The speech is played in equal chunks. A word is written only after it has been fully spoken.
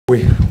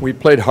We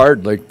played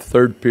hard, like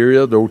third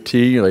period,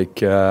 OT.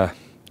 Like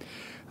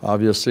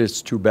obviously,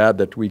 it's too bad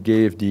that we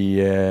gave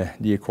the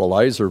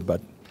equalizer, but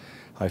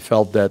I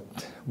felt that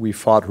we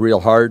fought real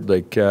hard.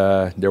 Like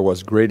there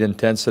was great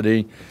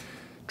intensity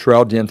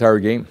throughout the entire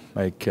game.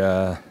 Like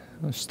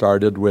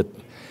started with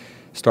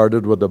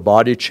the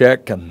body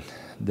check, and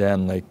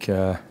then like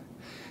the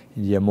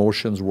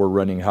emotions were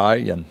running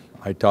high, and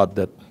I thought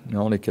that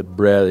like it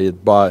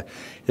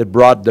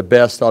brought the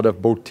best out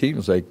of both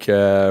teams. Like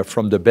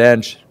from the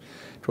bench,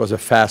 it was a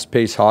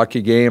fast-paced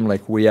hockey game.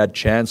 Like we had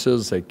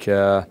chances. Like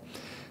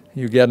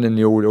you get in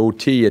the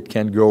OT, it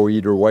can go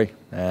either way.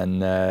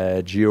 And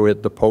Gio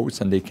hit the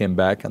post, and they came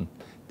back and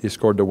they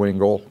scored the winning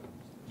goal.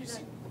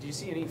 Do you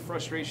see any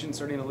frustration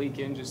starting to leak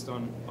in just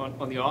on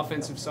the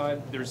offensive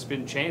side? There's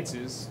been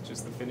chances,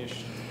 just the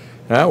finish.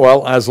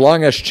 Well, as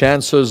long as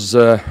chances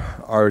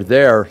are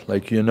there,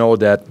 like you know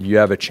that you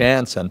have a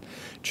chance. And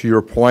to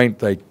your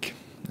point, like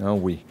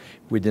we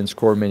didn't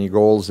score many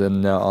goals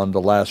on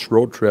the last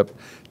road trip.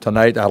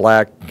 Tonight,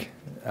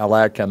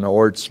 Alak and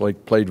Orts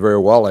like played very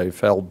well. I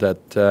felt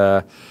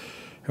that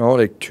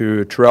like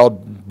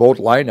throughout both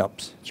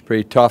lineups, it's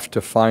pretty tough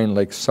to find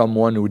like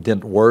someone who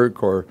didn't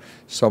work or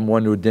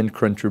someone who didn't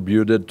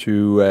contributed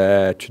to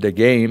the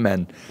game.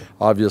 And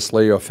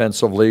obviously,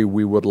 offensively,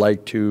 we would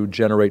like to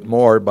generate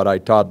more. But I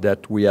thought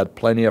that we had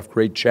plenty of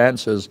great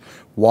chances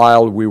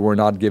while we were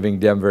not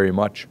giving them very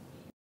much.